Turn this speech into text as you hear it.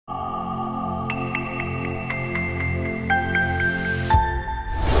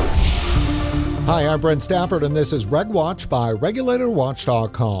Hi, I'm Brent Stafford, and this is RegWatch by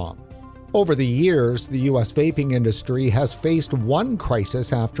RegulatorWatch.com. Over the years, the U.S. vaping industry has faced one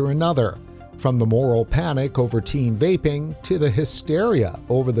crisis after another, from the moral panic over teen vaping to the hysteria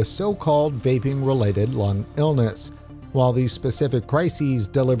over the so-called vaping-related lung illness. While these specific crises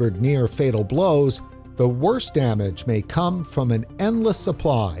delivered near-fatal blows, the worst damage may come from an endless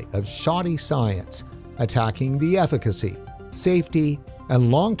supply of shoddy science attacking the efficacy, safety,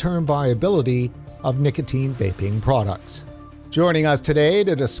 and long-term viability of nicotine vaping products. Joining us today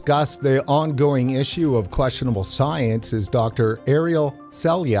to discuss the ongoing issue of questionable science is Dr. Arielle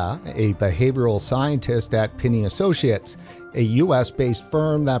Selya, a behavioral scientist at PinneyAssociates, a U.S.-based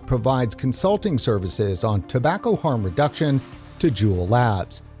firm that provides consulting services on tobacco harm reduction to Juul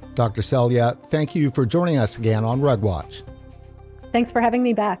Labs. Dr. Selya, thank you for joining us again on RegWatch. Thanks for having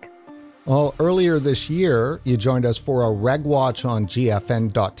me back. Well, earlier this year, you joined us for a RegWatch on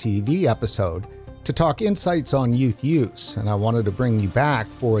GFN.TV episode to talk insights on youth use, and I wanted to bring you back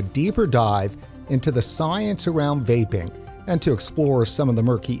for a deeper dive into the science around vaping and to explore some of the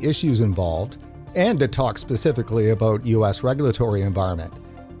murky issues involved and to talk specifically about U.S. regulatory environment.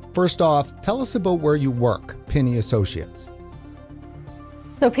 First off, tell us about where you work, PinneyAssociates.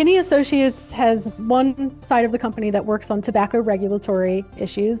 So PinneyAssociates has one side of the company that works on tobacco regulatory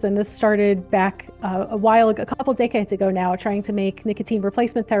issues, and this started back a couple decades ago now, trying to make nicotine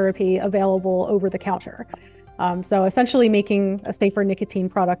replacement therapy available over the counter. So essentially making a safer nicotine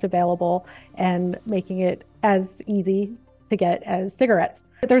product available and making it as easy to get as cigarettes.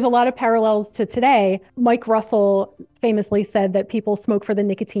 There's a lot of parallels to today. Mike Russell famously said that people smoke for the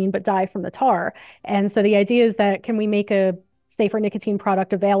nicotine but die from the tar. And so the idea is that can we make a safer nicotine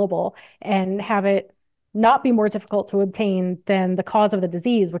product available and have it not be more difficult to obtain than the cause of the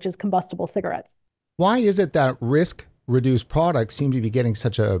disease, which is combustible cigarettes. Why is it that risk-reduced products seem to be getting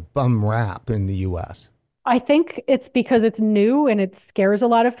such a bum rap in the U.S.? I think it's because it's new and it scares a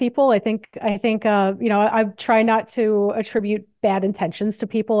lot of people. I think I try not to attribute bad intentions to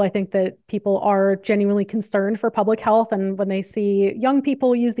people. I think that people are genuinely concerned for public health. And when they see young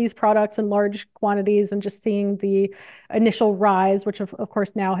people use these products in large quantities and just seeing the initial rise, which of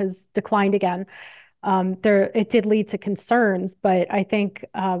course now has declined again, it did lead to concerns. But I think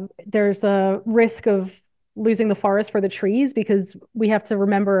there's a risk of losing the forest for the trees, because we have to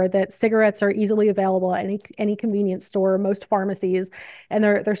remember that cigarettes are easily available at any convenience store, most pharmacies, and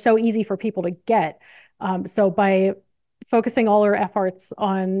they're so easy for people to get. So by focusing all our efforts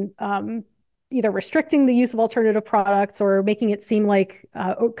on either restricting the use of alternative products or making it seem like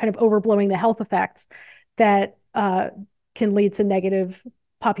kind of overblowing the health effects, that can lead to negative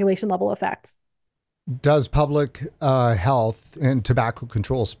population level effects. Does public health and tobacco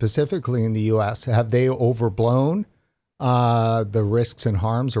control specifically in the U.S., have they overblown the risks and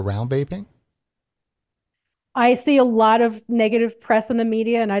harms around vaping? I see a lot of negative press in the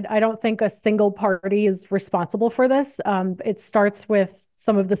media, and I don't think a single party is responsible for this. It starts with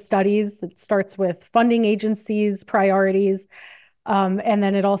some of the studies. It starts with funding agencies' priorities. And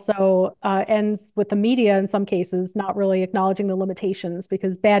then it also ends with the media in some cases not really acknowledging the limitations,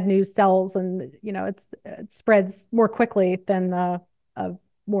 because bad news sells, and it spreads more quickly than a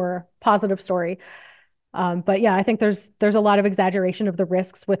more positive story. But yeah, I think there's a lot of exaggeration of the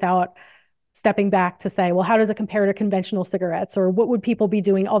risks without stepping back to say, well, how does it compare to conventional cigarettes, or what would people be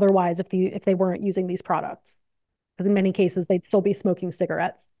doing otherwise if they weren't using these products? Because in many cases they'd still be smoking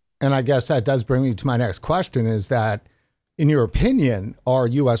cigarettes. And I guess that does bring me to my next question, is that, in your opinion, are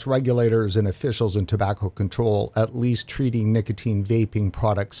U.S. regulators and officials in tobacco control at least treating nicotine vaping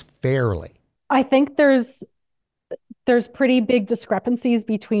products fairly? I think there's pretty big discrepancies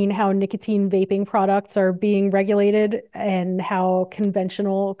between how nicotine vaping products are being regulated and how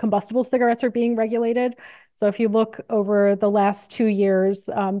conventional combustible cigarettes are being regulated. So if you look over the last 2 years,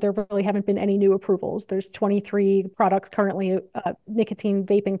 there really haven't been any new approvals. There's 23 products currently, nicotine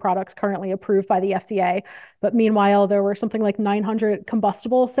vaping products currently approved by the FDA. But meanwhile, there were something like 900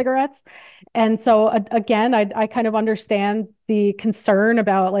 combustible cigarettes. And so again, I kind of understand the concern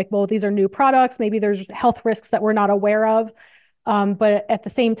about, like, well, these are new products. Maybe there's health risks that we're not aware of. But at the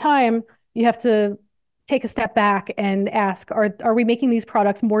same time, you have to take a step back and ask, are we making these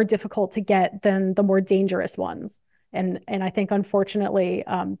products more difficult to get than the more dangerous ones? And I think, unfortunately,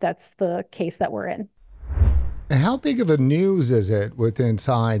 that's the case that we're in. How big of a news is it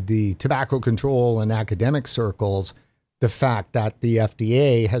inside the tobacco control and academic circles, the fact that the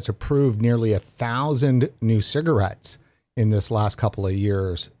FDA has approved nearly 1,000 new cigarettes in this last couple of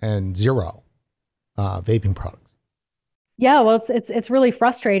years and zero vaping products? Yeah, well, it's really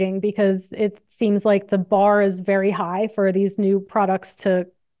frustrating, because it seems like the bar is very high for these new products to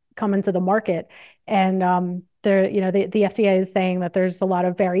come into the market. And the FDA is saying that there's a lot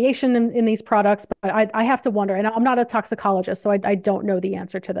of variation in these products, but I have to wonder, and I'm not a toxicologist, so I don't know the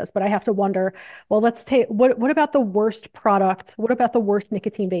answer to this, but I have to wonder, well, let's take, what about the worst product? What about the worst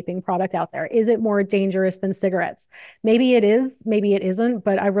nicotine vaping product out there? Is it more dangerous than cigarettes? Maybe it is, maybe it isn't,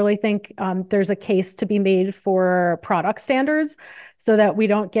 but I really think there's a case to be made for product standards so that we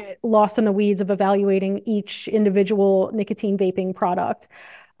don't get lost in the weeds of evaluating each individual nicotine vaping product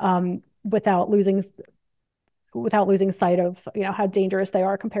without losing sight of how dangerous they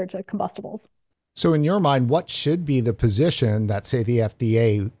are compared to combustibles. So in your mind, what should be the position that, say, the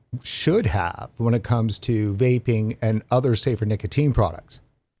FDA should have when it comes to vaping and other safer nicotine products?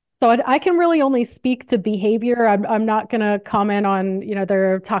 So I can really only speak to behavior. I'm not going to comment on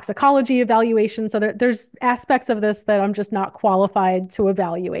their toxicology evaluation. So there's aspects of this that I'm just not qualified to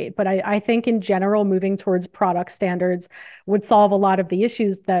evaluate. But I think in general, moving towards product standards would solve a lot of the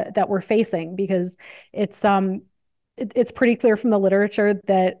issues that we're facing, because it's pretty clear from the literature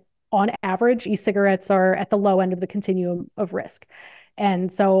that on average, e-cigarettes are at the low end of the continuum of risk.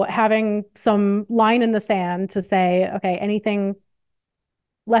 And so having some line in the sand to say, okay, anything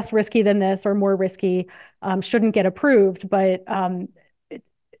less risky than this or more risky shouldn't get approved, but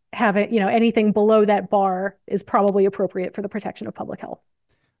having anything below that bar is probably appropriate for the protection of public health.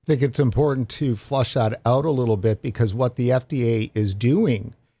 I think it's important to flush that out a little bit, because what the FDA is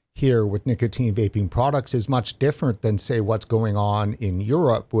doing here with nicotine vaping products is much different than, say, what's going on in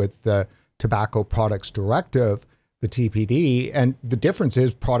Europe with the Tobacco Products Directive, the TPD, and the difference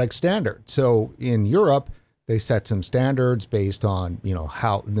is product standard. So in Europe, they set some standards based on,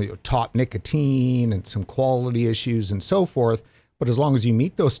 how top nicotine and some quality issues and so forth. But as long as you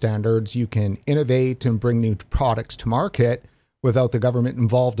meet those standards, you can innovate and bring new products to market without the government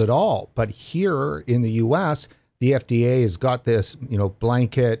involved at all. But here in the US, the FDA has got this,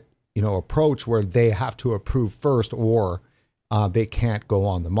 blanket, approach where they have to approve first, or they can't go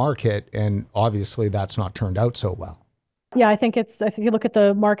on the market. And obviously that's not turned out so well. Yeah, I think if you look at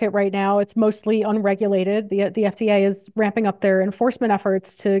the market right now, it's mostly unregulated. The FDA is ramping up their enforcement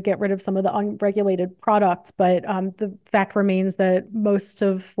efforts to get rid of some of the unregulated products, but the fact remains that most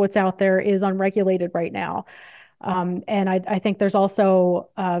of what's out there is unregulated right now. And I think there's also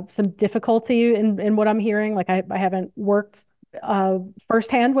some difficulty in what I'm hearing. Like I haven't worked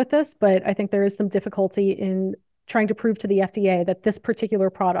firsthand with this, but I think there is some difficulty in trying to prove to the FDA that this particular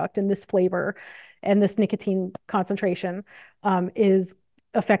product and this flavor and this nicotine concentration is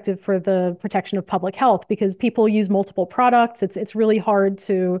effective for the protection of public health, because people use multiple products. It's really hard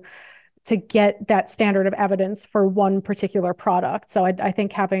to get that standard of evidence for one particular product. So I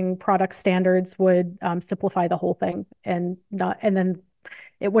think having product standards would simplify the whole thing, and then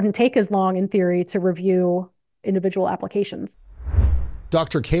it wouldn't take as long in theory to review individual applications.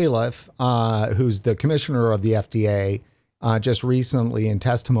 Dr. Califf, who's the commissioner of the FDA, just recently in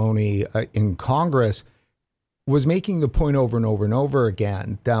testimony in Congress, was making the point over and over and over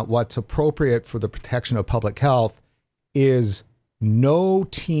again that what's appropriate for the protection of public health is no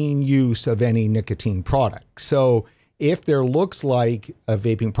teen use of any nicotine product. So if there looks like a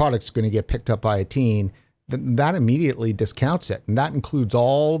vaping product is going to get picked up by a teen, then that immediately discounts it. And that includes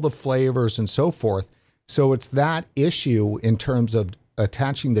all the flavors and so forth. So it's that issue in terms of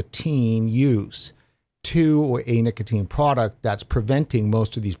attaching the teen use to a nicotine product that's preventing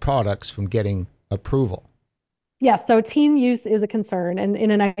most of these products from getting approval. Yes, so teen use is a concern. And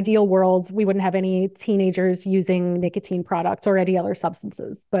in an ideal world, we wouldn't have any teenagers using nicotine products or any other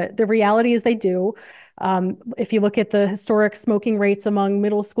substances. But the reality is they do. If you look at the historic smoking rates among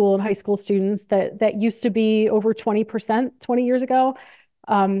middle school and high school students, that used to be over 20% 20 years ago.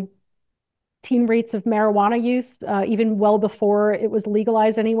 Teen rates of marijuana use, even well before it was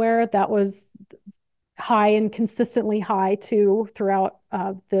legalized anywhere, that was high and consistently high too throughout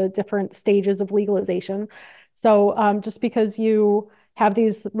the different stages of legalization. So just because you have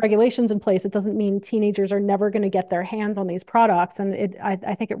these regulations in place, it doesn't mean teenagers are never going to get their hands on these products. And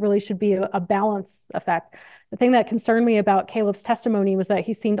I think it really should be a balance effect. The thing that concerned me about Califf's testimony was that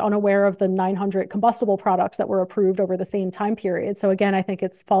he seemed unaware of the 900 combustible products that were approved over the same time period. So again, I think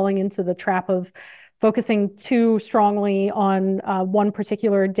it's falling into the trap of focusing too strongly on one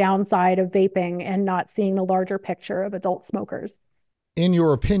particular downside of vaping and not seeing the larger picture of adult smokers. In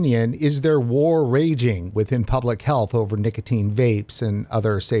your opinion, is there war raging within public health over nicotine vapes and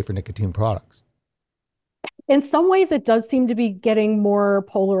other safer nicotine products? In some ways, it does seem to be getting more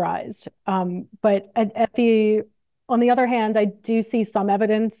polarized. But on the other hand, I do see some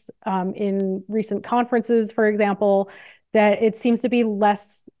evidence in recent conferences, for example, that it seems to be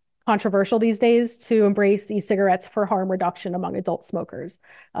less controversial these days to embrace e-cigarettes for harm reduction among adult smokers.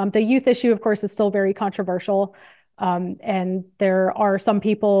 The youth issue, of course, is still very controversial. And there are some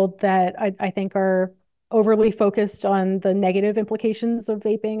people that I think are overly focused on the negative implications of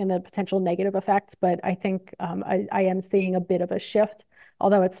vaping and the potential negative effects. But I think I am seeing a bit of a shift,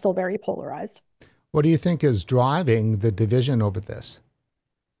 although it's still very polarized. What do you think is driving the division over this?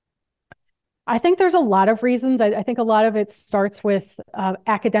 I think there's a lot of reasons. I think a lot of it starts with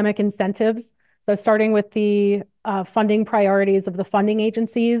academic incentives. So starting with the funding priorities of the funding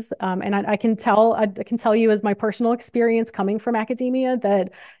agencies, and I can tell you as my personal experience coming from academia that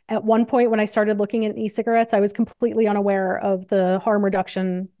at one point when I started looking at e-cigarettes, I was completely unaware of the harm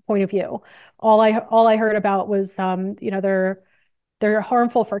reduction point of view. All I heard about was they're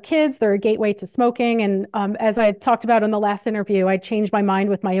harmful for kids. They're a gateway to smoking. And as I talked about in the last interview, I changed my mind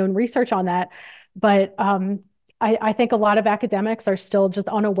with my own research on that. But I think a lot of academics are still just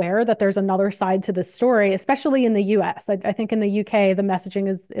unaware that there's another side to this story, especially in the US. I think in the UK, the messaging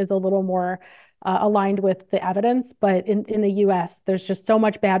is a little more aligned with the evidence. But in the US, there's just so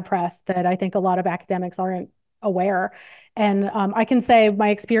much bad press that I think a lot of academics aren't aware. And I can say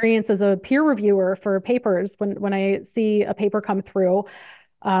my experience as a peer reviewer for papers, when I see a paper come through,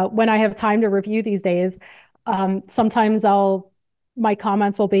 when I have time to review these days, sometimes my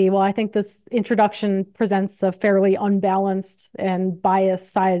comments will be, well, I think this introduction presents a fairly unbalanced and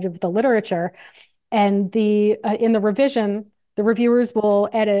biased side of the literature. And in the revision, the reviewers will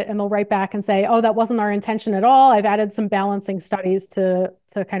edit and they'll write back and say, oh, that wasn't our intention at all. I've added some balancing studies to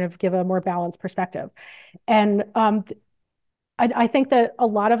kind of give a more balanced perspective. And I think that a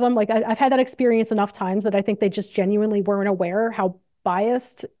lot of them, like I've had that experience enough times that I think they just genuinely weren't aware how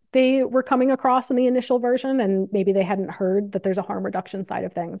biased they were coming across in the initial version, and maybe they hadn't heard that there's a harm reduction side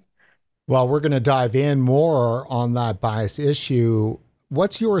of things. Well, we're going to dive in more on that bias issue.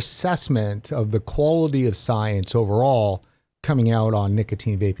 What's your assessment of the quality of science overall coming out on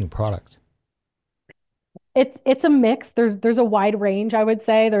nicotine vaping products? It's a mix. There's a wide range, I would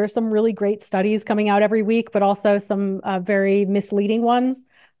say. There are some really great studies coming out every week, but also some very misleading ones.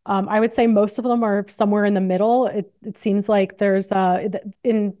 I would say most of them are somewhere in the middle. It seems like there's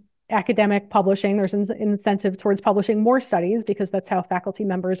in academic publishing, there's an incentive towards publishing more studies because that's how faculty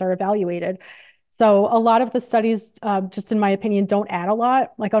members are evaluated. So a lot of the studies, just in my opinion, don't add a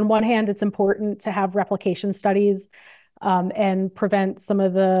lot. Like on one hand, it's important to have replication studies and prevent some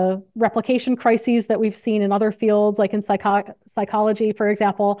of the replication crises that we've seen in other fields, like in psychology, for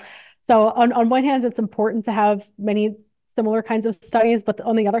example. So on one hand, it's important to have many similar kinds of studies, but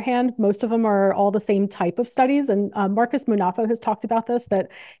on the other hand, most of them are all the same type of studies. And Marcus Munafo has talked about this, that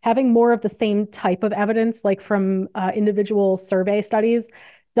having more of the same type of evidence, like from individual survey studies,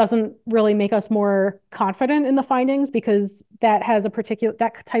 doesn't really make us more confident in the findings because that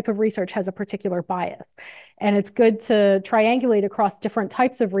type of research has a particular bias. And it's good to triangulate across different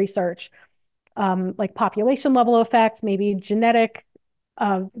types of research, like population level effects, maybe genetic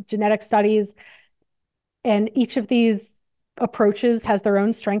studies. And each of these approaches has their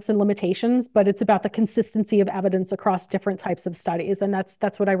own strengths and limitations, but it's about the consistency of evidence across different types of studies. And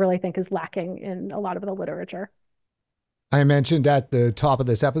that's what I really think is lacking in a lot of the literature. I mentioned at the top of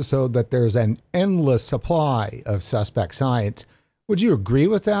this episode that there's an endless supply of suspect science. Would you agree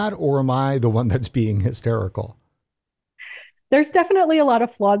with that, or am I the one that's being hysterical? There's definitely a lot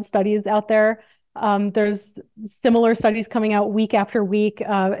of flawed studies out there. There's similar studies coming out week after week.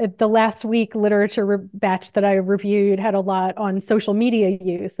 The last week literature batch that I reviewed had a lot on social media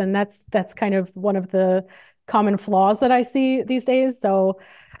use, and that's kind of one of the common flaws that I see these days. So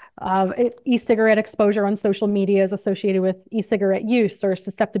e-cigarette exposure on social media is associated with e-cigarette use or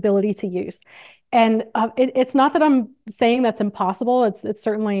susceptibility to use. And it's not that I'm saying that's impossible. It's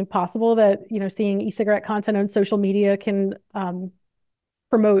certainly possible that, seeing e-cigarette content on social media can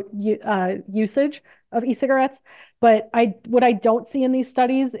promote usage of e-cigarettes. But what I don't see in these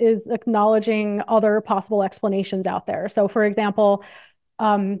studies is acknowledging other possible explanations out there. So for example,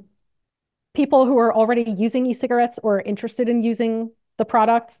 people who are already using e-cigarettes or interested in using the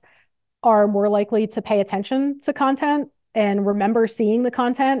products are more likely to pay attention to content and remember seeing the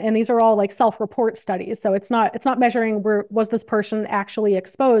content. And these are all like self-report studies. So it's not measuring was this person actually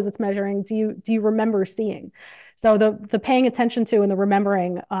exposed? It's measuring, do you remember seeing? So the paying attention to and the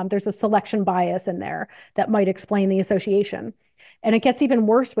remembering, there's a selection bias in there that might explain the association. And it gets even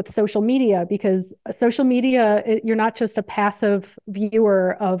worse with social media because social media, you're not just a passive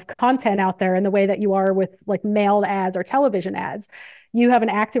viewer of content out there in the way that you are with like mailed ads or television ads. You have an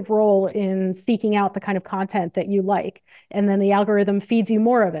active role in seeking out the kind of content that you like, and then the algorithm feeds you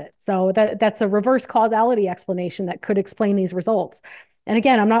more of it. So that's a reverse causality explanation that could explain these results. And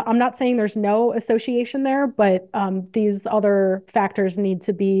again, I'm not saying there's no association there, but these other factors need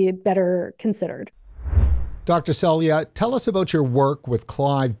to be better considered. Dr. Selya, tell us about your work with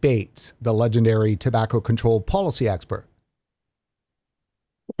Clive Bates, the legendary tobacco control policy expert.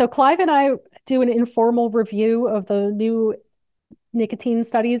 So Clive and I do an informal review of the new nicotine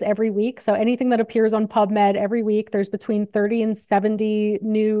studies every week. So anything that appears on PubMed every week, there's between 30 and 70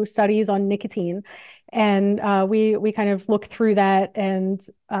 new studies on nicotine. And we kind of look through that and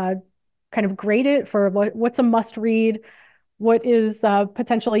kind of grade it for what's a must read, what is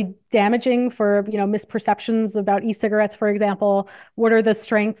potentially damaging for misperceptions about e-cigarettes, for example. What are the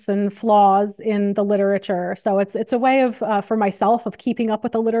strengths and flaws in the literature? So it's a way of for myself of keeping up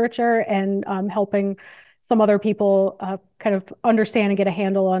with the literature and helping some other people kind of understand and get a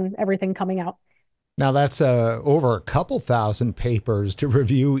handle on everything coming out. Now that's over a couple thousand papers to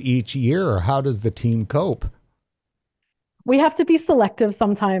review each year. How does the team cope? We have to be selective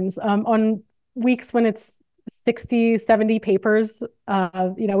sometimes on weeks when it's 60, 70 papers.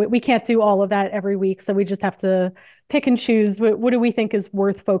 We can't do all of that every week. So we just have to pick and choose what do we think is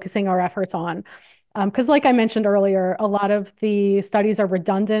worth focusing our efforts on. Because like I mentioned earlier, a lot of the studies are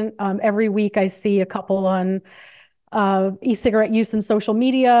redundant. Every week I see a couple on e-cigarette use in social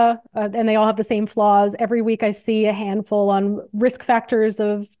media, and they all have the same flaws. Every week I see a handful on risk factors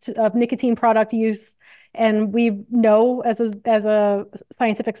of nicotine product use. And we know as a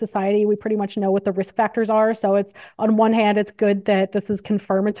scientific society, we pretty much know what the risk factors are. So it's on one hand, it's good that this is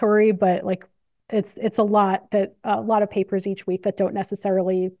confirmatory, but like it's a lot of papers each week that don't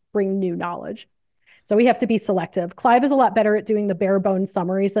necessarily bring new knowledge. So we have to be selective. Clive is a lot better at doing the bare bones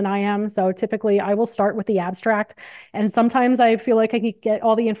summaries than I am. So typically I will start with the abstract. And sometimes I feel like I can get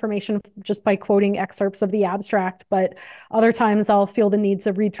all the information just by quoting excerpts of the abstract. But other times I'll feel the need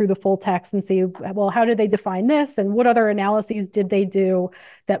to read through the full text and see, well, how did they define this? And what other analyses did they do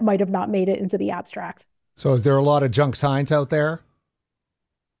that might have not made it into the abstract? So is there a lot of junk science out there?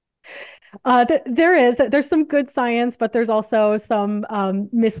 There's some good science, but there's also some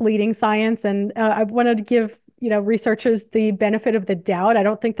misleading science. And I wanted to give researchers the benefit of the doubt. I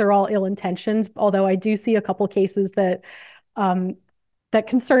don't think they're all ill-intentioned, although I do see a couple cases that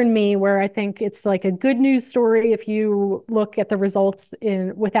concern me, where I think it's like a good news story if you look at the results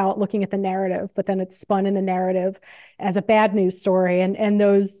without looking at the narrative, but then it's spun in the narrative as a bad news story, and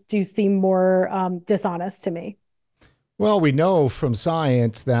those do seem more dishonest to me. Well, we know from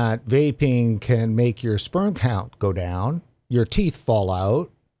science that vaping can make your sperm count go down, your teeth fall out,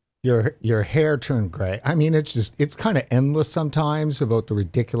 your hair turn gray. I mean, it's kind of endless sometimes about the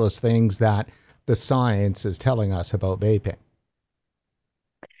ridiculous things that the science is telling us about vaping.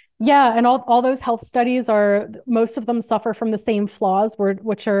 Yeah, and all those health studies most of them suffer from the same flaws,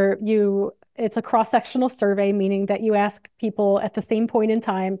 it's a cross-sectional survey, meaning that you ask people at the same point in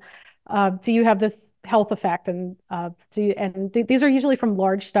time, do you have this health effect? And these are usually from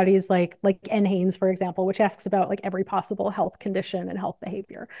large studies like NHANES, for example, which asks about like every possible health condition and health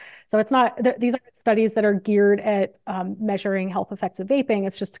behavior. So these are studies that are geared at measuring health effects of vaping.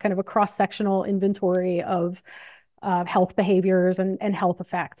 It's just kind of a cross-sectional inventory of health behaviors and health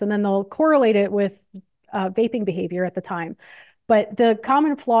effects. And then they'll correlate it with vaping behavior at the time. But the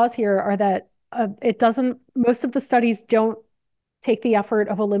common flaws here are that most of the studies don't take the effort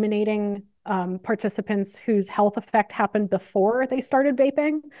of eliminating participants whose health effect happened before they started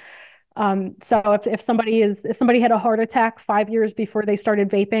vaping. So if somebody had a heart attack 5 years before they started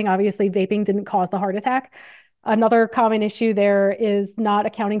vaping, obviously vaping didn't cause the heart attack. Another common issue there is not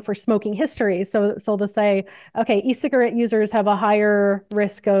accounting for smoking history. So they'll say, okay, e-cigarette users have a higher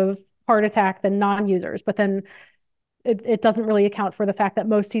risk of heart attack than non-users, but then it doesn't really account for the fact that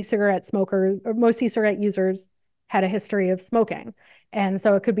most e-cigarette users had a history of smoking. And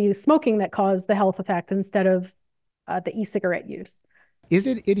so it could be smoking that caused the health effect instead of the e-cigarette use. Is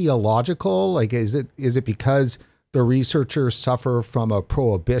it ideological? Like, is it because the researchers suffer from a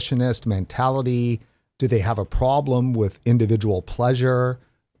prohibitionist mentality? Do they have a problem with individual pleasure?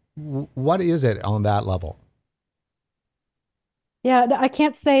 What is it on that level? Yeah, I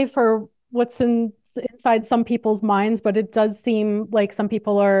can't say for what's inside some people's minds, but it does seem like some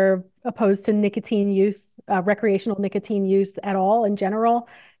people are opposed to nicotine use, recreational nicotine use at all in general.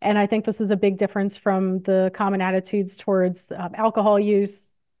 And I think this is a big difference from the common attitudes towards alcohol use,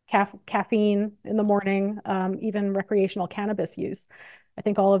 caffeine in the morning, even recreational cannabis use. I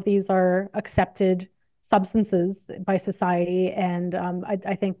think all of these are accepted substances by society. And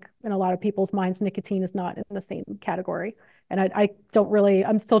I think in a lot of people's minds, nicotine is not in the same category. And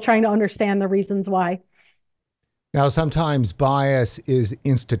I'm still trying to understand the reasons why. Now, sometimes bias is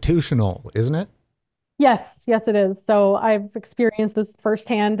institutional, isn't it? Yes, yes, it is. So I've experienced this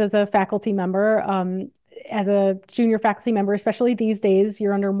firsthand as a faculty member. As a junior faculty member, especially these days,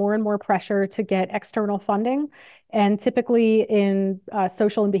 you're under more and more pressure to get external funding. And typically in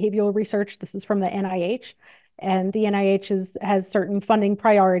social and behavioral research, this is from the NIH. And the NIH has certain funding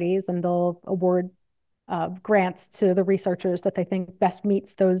priorities, and they'll award grants to the researchers that they think best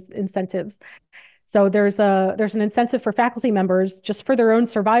meets those incentives. So there's an incentive for faculty members just for their own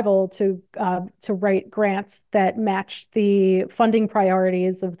survival to write grants that match the funding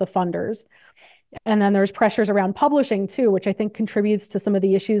priorities of the funders. And then there's pressures around publishing too, which I think contributes to some of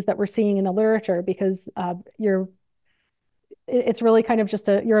the issues that we're seeing in the literature because it's really kind of just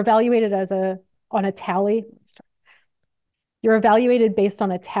you're evaluated on a tally. You're evaluated based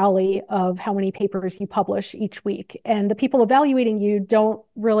on a tally of how many papers you publish each week. And the people evaluating you don't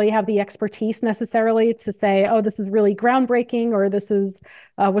really have the expertise necessarily to say, oh, this is really groundbreaking, or this is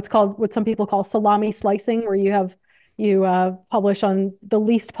what some people call salami slicing, where you publish on the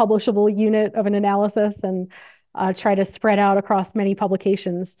least publishable unit of an analysis and try to spread out across many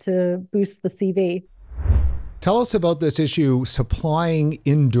publications to boost the CV. Tell us about this issue, supplying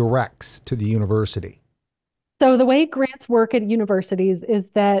indirects to the university. So the way grants work at universities is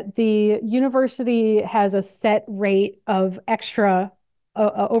that the university has a set rate of extra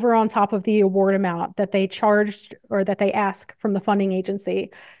over on top of the award amount that they charged or that they ask from the funding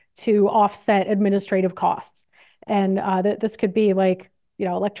agency to offset administrative costs. And this could be like,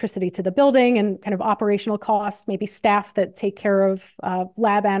 electricity to the building and kind of operational costs, maybe staff that take care of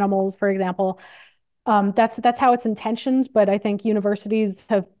lab animals, for example. That's how it's intentioned, but I think universities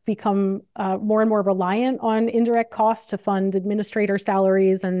have become more and more reliant on indirect costs to fund administrator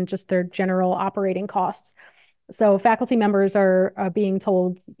salaries and just their general operating costs. So faculty members are being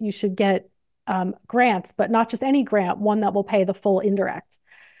told you should get grants, but not just any grant, one that will pay the full indirects.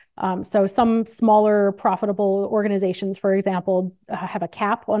 So some smaller profitable organizations, for example, have a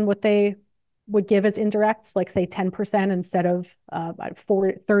cap on what they would give as indirects, like say 10% instead of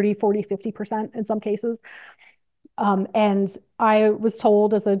 30, 40, 50% in some cases. And I was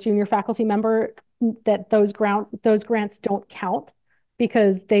told as a junior faculty member that those grants don't count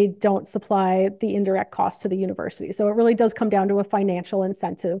because they don't supply the indirect cost to the university. So it really does come down to a financial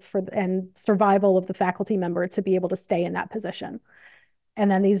incentive and survival of the faculty member to be able to stay in that position.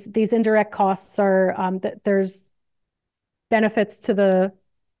 And then these indirect costs are that there's benefits to the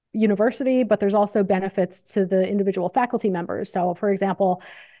university, but there's also benefits to the individual faculty members. So for example,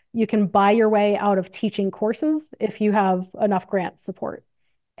 you can buy your way out of teaching courses if you have enough grant support.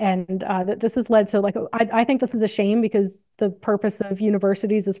 And this has led to I think this is a shame because the purpose of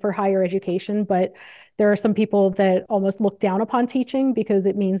universities is for higher education, but there are some people that almost look down upon teaching because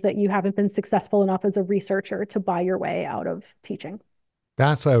it means that you haven't been successful enough as a researcher to buy your way out of teaching.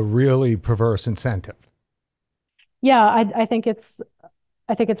 That's a really perverse incentive. Yeah, I think it's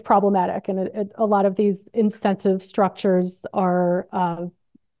problematic, and a lot of these incentive structures are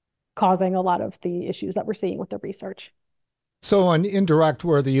causing a lot of the issues that we're seeing with the research. So an indirect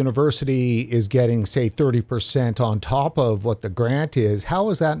where the university is getting, say, 30% on top of what the grant is, how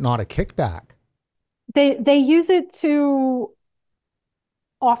is that not a kickback? They use it to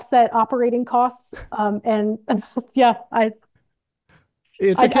offset operating costs, and yeah,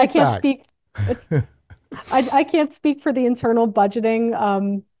 It's a kickback. I can't speak. I can't speak for the internal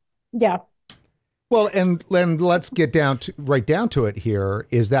budgeting. Yeah. Well, and let's get right down to it here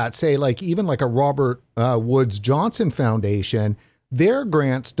is that, say, even like a Robert Woods Johnson Foundation, their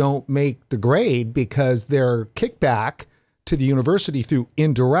grants don't make the grade because their kickback to the university through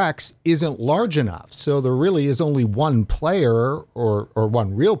indirects isn't large enough. So there really is only one player or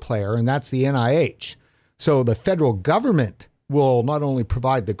one real player, and that's the NIH. So the federal government will not only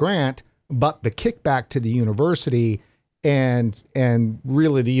provide the grant, but the kickback to the university, and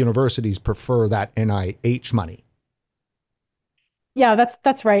really the universities prefer that NIH money. Yeah,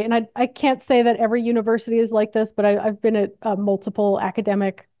 that's right. And I can't say that every university is like this, but I've been at multiple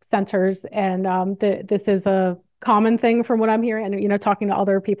academic centers, and this is a common thing from what I'm hearing. And talking to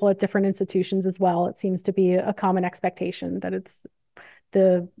other people at different institutions as well, it seems to be a common expectation that it's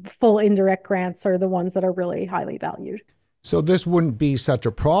the full indirect grants are the ones that are really highly valued. So this wouldn't be such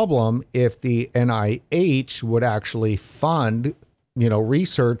a problem if the NIH would actually fund,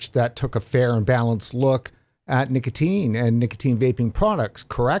 research that took a fair and balanced look at nicotine and nicotine vaping products,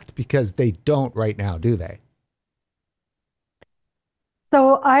 correct? Because they don't right now, do they?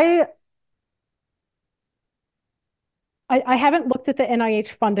 So I haven't looked at the NIH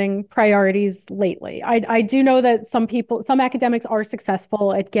funding priorities lately. I do know that some academics are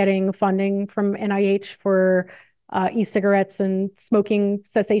successful at getting funding from NIH for e-cigarettes and smoking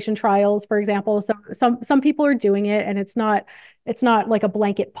cessation trials, for example. So some people are doing it, and it's not like a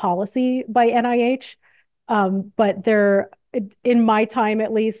blanket policy by NIH, but in my time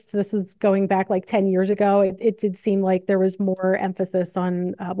at least, this is going back like 10 years ago, it did seem like there was more emphasis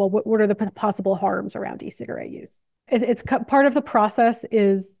on well, what are the possible harms around e-cigarette use? It's part of the process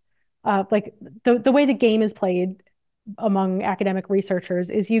is like the way the game is played among academic researchers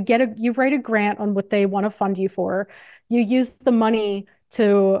is you write a grant on what they want to fund you for. You use the money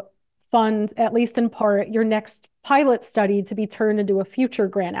to fund, at least in part, your next pilot study to be turned into a future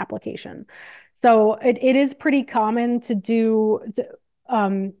grant application. So it is pretty common to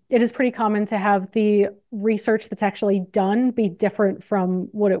it is pretty common to have the research that's actually done be different from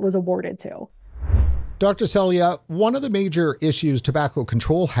what it was awarded to. Dr. Selya, one of the major issues tobacco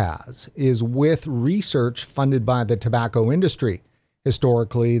control has is with research funded by the tobacco industry.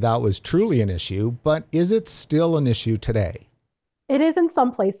 Historically, that was truly an issue, but is it still an issue today? It is in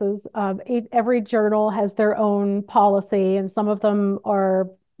some places. Every journal has their own policy, and some of them are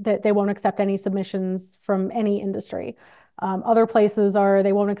that they won't accept any submissions from any industry. Other places are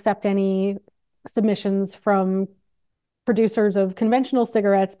they won't accept any submissions from producers of conventional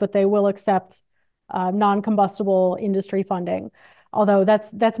cigarettes, but they will accept non-combustible industry funding. Although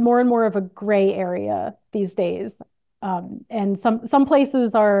that's more and more of a gray area these days. And some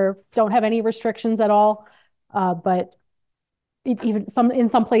places don't have any restrictions at all, but in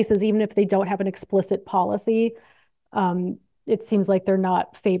some places, even if they don't have an explicit policy, it seems like they're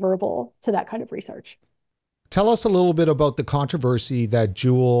not favorable to that kind of research. Tell us a little bit about the controversy that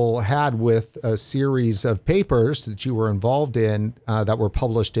Juul had with a series of papers that you were involved in that were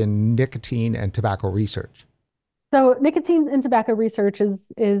published in Nicotine and Tobacco Research. So Nicotine and Tobacco Research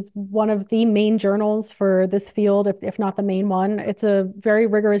is one of the main journals for this field, if not the main one. It's a very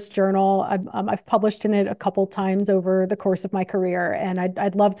rigorous journal. I've published in it a couple times over the course of my career, and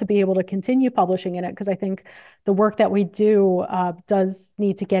I'd love to be able to continue publishing in it because I think the work that we do does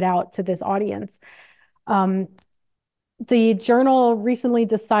need to get out to this audience. The journal recently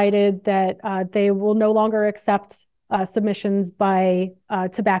decided that they will no longer accept submissions by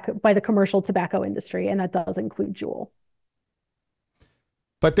the commercial tobacco industry, and that does include Juul.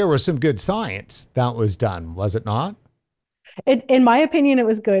 But there was some good science that was done, was it not? In my opinion, it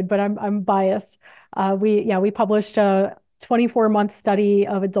was good, but I'm biased. We published a 24-month study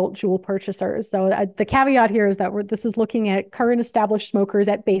of adult Juul purchasers. So the caveat here is that this is looking at current established smokers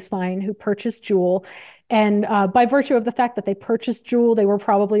at baseline who purchased Juul. And by virtue of the fact that they purchased Juul, they were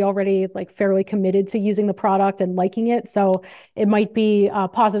probably already like fairly committed to using the product and liking it. So it might be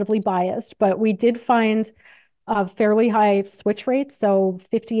positively biased, but we did find fairly high switch rates. So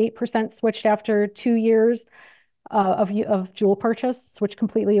 58% switched after 2 years of Juul purchase, switched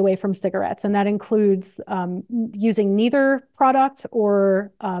completely away from cigarettes. And that includes using neither product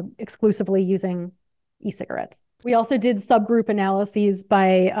or exclusively using e-cigarettes. We also did subgroup analyses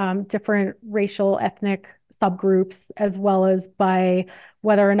by different racial, ethnic subgroups, as well as by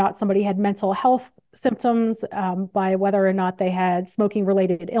whether or not somebody had mental health symptoms, by whether or not they had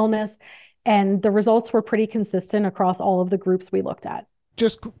smoking-related illness. And the results were pretty consistent across all of the groups we looked at.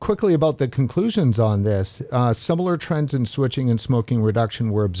 Just quickly about the conclusions on this, similar trends in switching and smoking reduction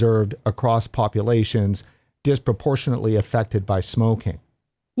were observed across populations disproportionately affected by smoking.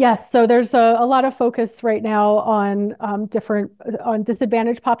 Yes, so there's a lot of focus right now on on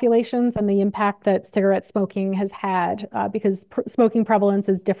disadvantaged populations and the impact that cigarette smoking has had because smoking prevalence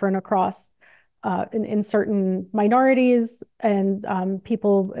is different across in certain minorities and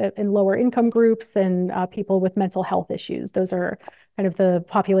people in lower income groups and people with mental health issues. Those are kind of the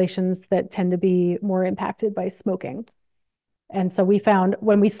populations that tend to be more impacted by smoking. And so we found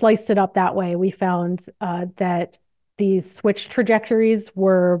when we sliced it up that way, we found that these switch trajectories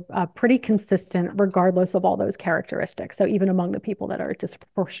were pretty consistent regardless of all those characteristics. So even among the people that are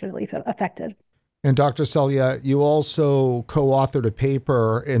disproportionately affected. And Dr. Selya, you also co-authored a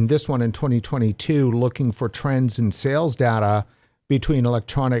paper in this one in 2022 looking for trends in sales data between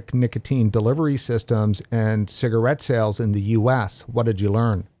electronic nicotine delivery systems and cigarette sales in the US. What did you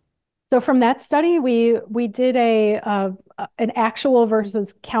learn? So from that study, we did an actual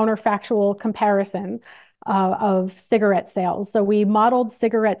versus counterfactual comparison of cigarette sales. So we modeled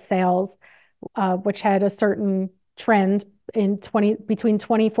cigarette sales, which had a certain trend between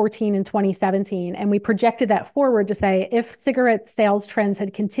 2014 and 2017. And we projected that forward to say, if cigarette sales trends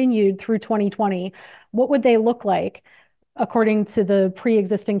had continued through 2020, what would they look like according to the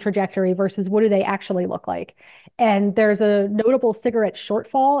pre-existing trajectory versus what do they actually look like. And there's a notable cigarette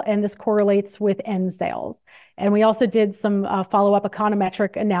shortfall, and this correlates with end sales. And we also did some follow-up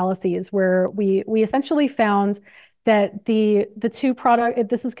econometric analyses where we essentially found that the two product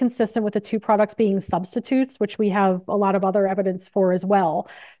this is consistent with the two products being substitutes, which we have a lot of other evidence for as well.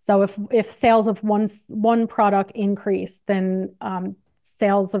 So if sales of one product increase, then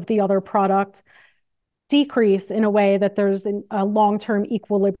sales of the other product decrease in a way that there's a long-term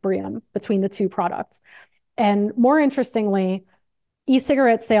equilibrium between the two products. And more interestingly,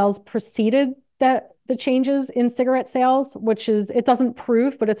 e-cigarette sales preceded the changes in cigarette sales, which is, it doesn't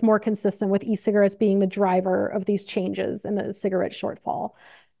prove, but it's more consistent with e-cigarettes being the driver of these changes in the cigarette shortfall.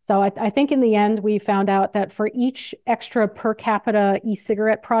 So I think in the end, we found out that for each extra per capita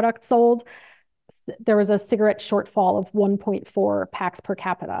e-cigarette product sold, there was a cigarette shortfall of 1.4 packs per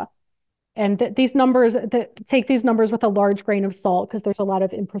capita. And these numbers, take these numbers with a large grain of salt because there's a lot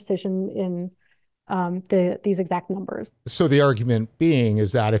of imprecision in these exact numbers. So the argument being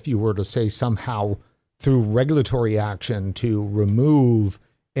is that if you were to say somehow through regulatory action to remove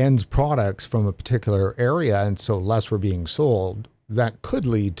ends products from a particular area and so less were being sold, that could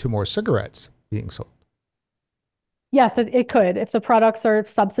lead to more cigarettes being sold. Yes, it could. If the products are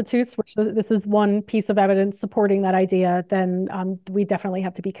substitutes, which this is one piece of evidence supporting that idea, then we definitely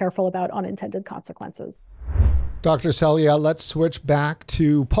have to be careful about unintended consequences. Dr. Selya, let's switch back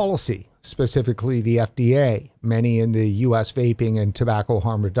to policy, specifically the FDA. Many in the U.S. vaping and tobacco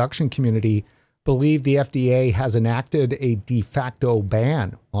harm reduction community believe the FDA has enacted a de facto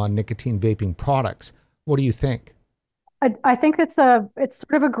ban on nicotine vaping products. What do you think? I think it's sort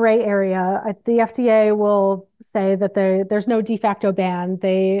of a gray area. The FDA will say that there's no de facto ban.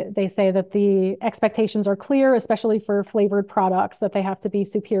 They say that the expectations are clear, especially for flavored products, that they have to be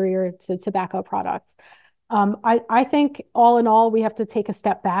superior to tobacco products. I think all in all, we have to take a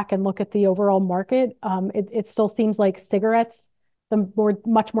step back and look at the overall market. It still seems like cigarettes,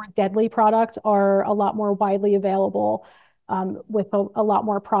 much more deadly products, are a lot more widely available. With a lot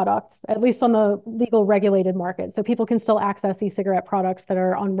more products, at least on the legal regulated market. So people can still access e-cigarette products that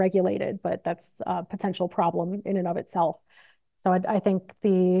are unregulated, but that's a potential problem in and of itself. So I think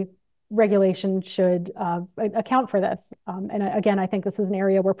the regulation should account for this. And again, I think this is an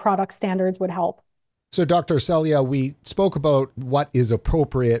area where product standards would help. So Dr. Selya, we spoke about what is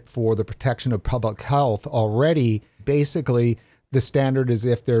appropriate for the protection of public health already. Basically, the standard is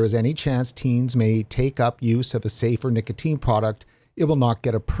if there is any chance teens may take up use of a safer nicotine product, it will not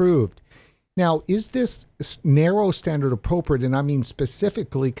get approved. Now, is this narrow standard appropriate? And I mean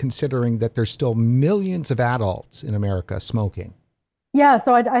specifically considering that there's still millions of adults in America smoking. Yeah,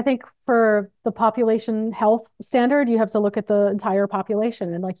 so I think for the population health standard, you have to look at the entire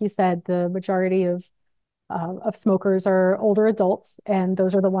population. And like you said, the majority of smokers are older adults, and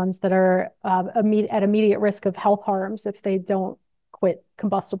those are the ones that are at immediate risk of health harms if they don't quit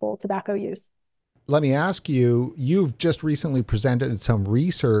combustible tobacco use. Let me ask you, you've just recently presented some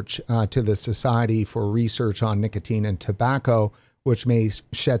research to the Society for Research on Nicotine and Tobacco, which may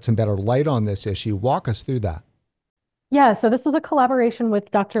shed some better light on this issue. Walk us through that. Yeah, so this was a collaboration with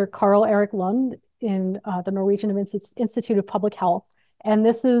Dr. Carl Erik Lund in the Norwegian Institute of Public Health. And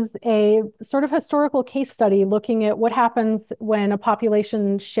this is a sort of historical case study looking at what happens when a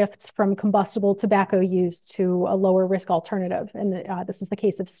population shifts from combustible tobacco use to a lower risk alternative. And this is the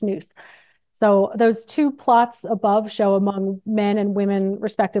case of snus. So those two plots above show among men and women,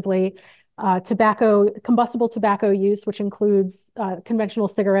 respectively, combustible tobacco use, which includes conventional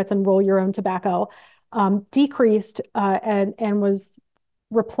cigarettes and roll your own tobacco, decreased and was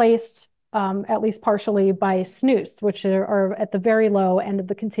replaced at least partially by snus, which are at the very low end of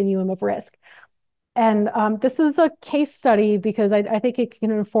the continuum of risk. And this is a case study because I think it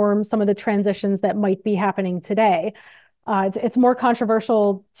can inform some of the transitions that might be happening today. It's more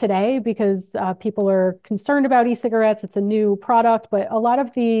controversial today because people are concerned about e-cigarettes. It's a new product, but a lot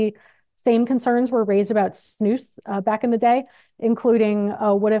of the same concerns were raised about snus back in the day, including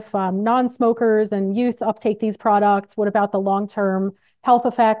what if non-smokers and youth uptake these products? What about the long-term health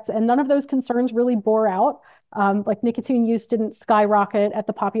effects? And none of those concerns really bore out. Like nicotine use didn't skyrocket at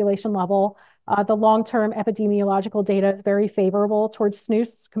the population level. The long-term epidemiological data is very favorable towards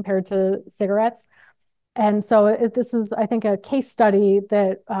snus compared to cigarettes. And so this is, I think, a case study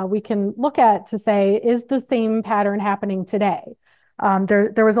that we can look at to say, is the same pattern happening today?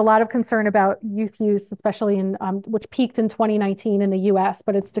 There was a lot of concern about youth use, especially which peaked in 2019 in the US,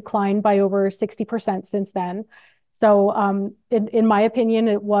 but it's declined by over 60% since then. So in my opinion,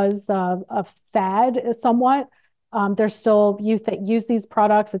 it was a fad somewhat. There's still youth that use these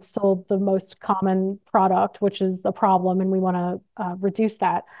products. It's still the most common product, which is a problem, and we want to reduce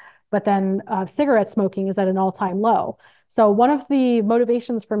that. But then cigarette smoking is at an all-time low. So one of the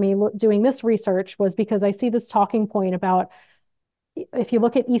motivations for me doing this research was because I see this talking point about, if you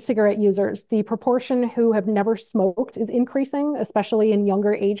look at e-cigarette users, the proportion who have never smoked is increasing, especially in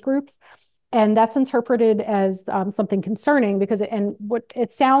younger age groups. And that's interpreted as something concerning because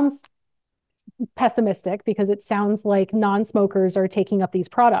it sounds pessimistic because it sounds like non-smokers are taking up these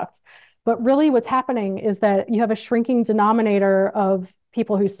products. But really what's happening is that you have a shrinking denominator of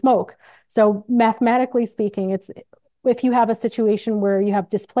people who smoke. So mathematically speaking, if you have a situation where you have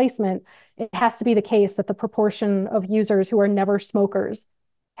displacement, it has to be the case that the proportion of users who are never smokers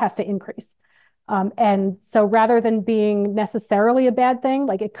has to increase. And so rather than being necessarily a bad thing,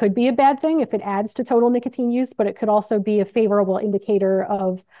 like it could be a bad thing if it adds to total nicotine use, but it could also be a favorable indicator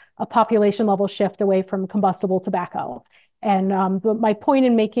of a population level shift away from combustible tobacco. And my point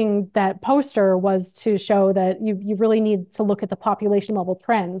in making that poster was to show that you really need to look at the population level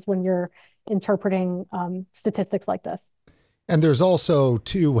trends when you're interpreting statistics like this. And there's also,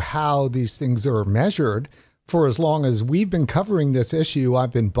 too, how these things are measured. For as long as we've been covering this issue,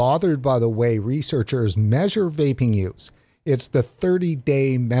 I've been bothered by the way researchers measure vaping use. It's the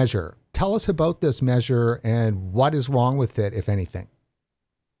 30-day measure. Tell us about this measure and what is wrong with it, if anything.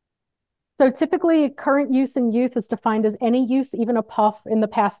 So typically, current use in youth is defined as any use, even a puff, in the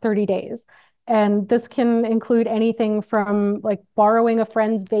past 30 days. And this can include anything from like borrowing a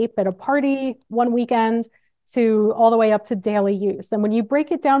friend's vape at a party one weekend to all the way up to daily use. And when you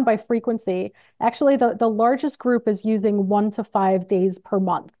break it down by frequency, actually the largest group is using 1 to 5 days per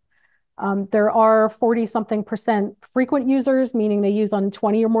month. There are 40-something% frequent users, meaning they use on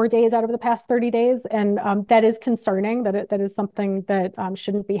 20 or more days out of the past 30 days. And that is concerning, that is something that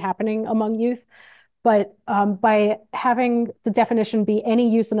shouldn't be happening among youth. But by having the definition be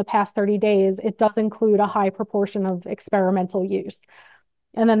any use in the past 30 days, it does include a high proportion of experimental use.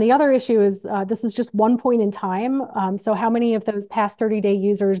 And then the other issue is this is just one point in time. So how many of those past 30-day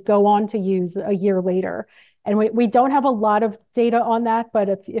users go on to use a year later? And we don't have a lot of data on that, but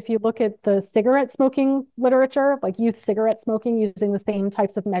if you look at the cigarette smoking literature, like youth cigarette smoking using the same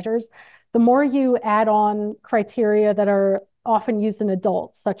types of measures, the more you add on criteria that are often used in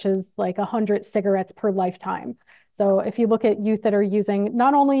adults, such as like 100 cigarettes per lifetime. So if you look at youth that are using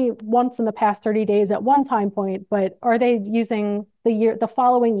not only once in the past 30 days at one time point, but are they using the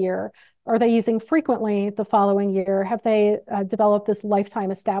following year? Are they using frequently the following year? Have they developed this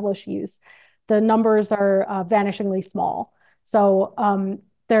lifetime established use? The numbers are vanishingly small. So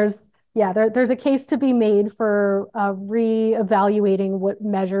there's a case to be made for re-evaluating what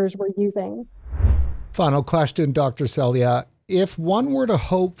measures we're using. Final question, Dr. Selya. If one were to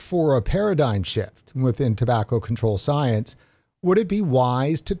hope for a paradigm shift within tobacco control science, would it be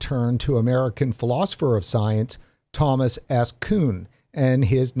wise to turn to American philosopher of science Thomas S. Kuhn and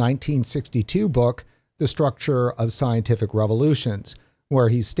his 1962 book, The Structure of Scientific Revolutions, where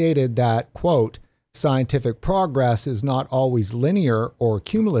he stated that, quote, scientific progress is not always linear or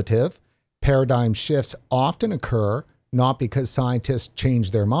cumulative. Paradigm shifts often occur not because scientists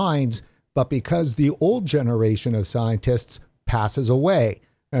change their minds, but because the old generation of scientists passes away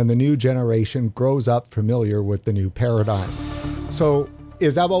and the new generation grows up familiar with the new paradigm. So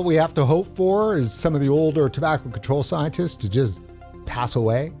is that what we have to hope for? Is some of the older tobacco control scientists to just pass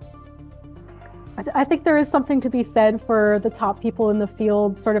away? I think there is something to be said for the top people in the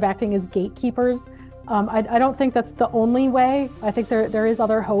field sort of acting as gatekeepers. I don't think that's the only way. I think there is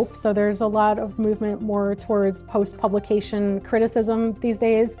other hope. So there's a lot of movement more towards post-publication criticism these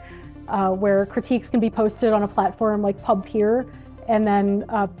days, where critiques can be posted on a platform like PubPeer, and then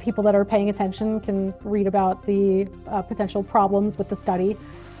people that are paying attention can read about the potential problems with the study.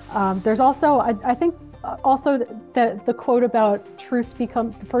 There's also, I think, also the quote about truths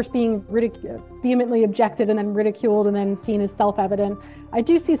first being vehemently objected and then ridiculed and then seen as self-evident. I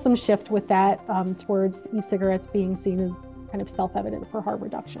do see some shift with that towards e-cigarettes being seen as kind of self-evident for harm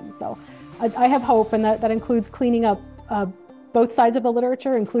reduction. So I have hope, and that includes cleaning up both sides of the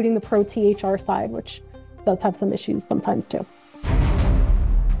literature, including the pro-THR side, which does have some issues sometimes too.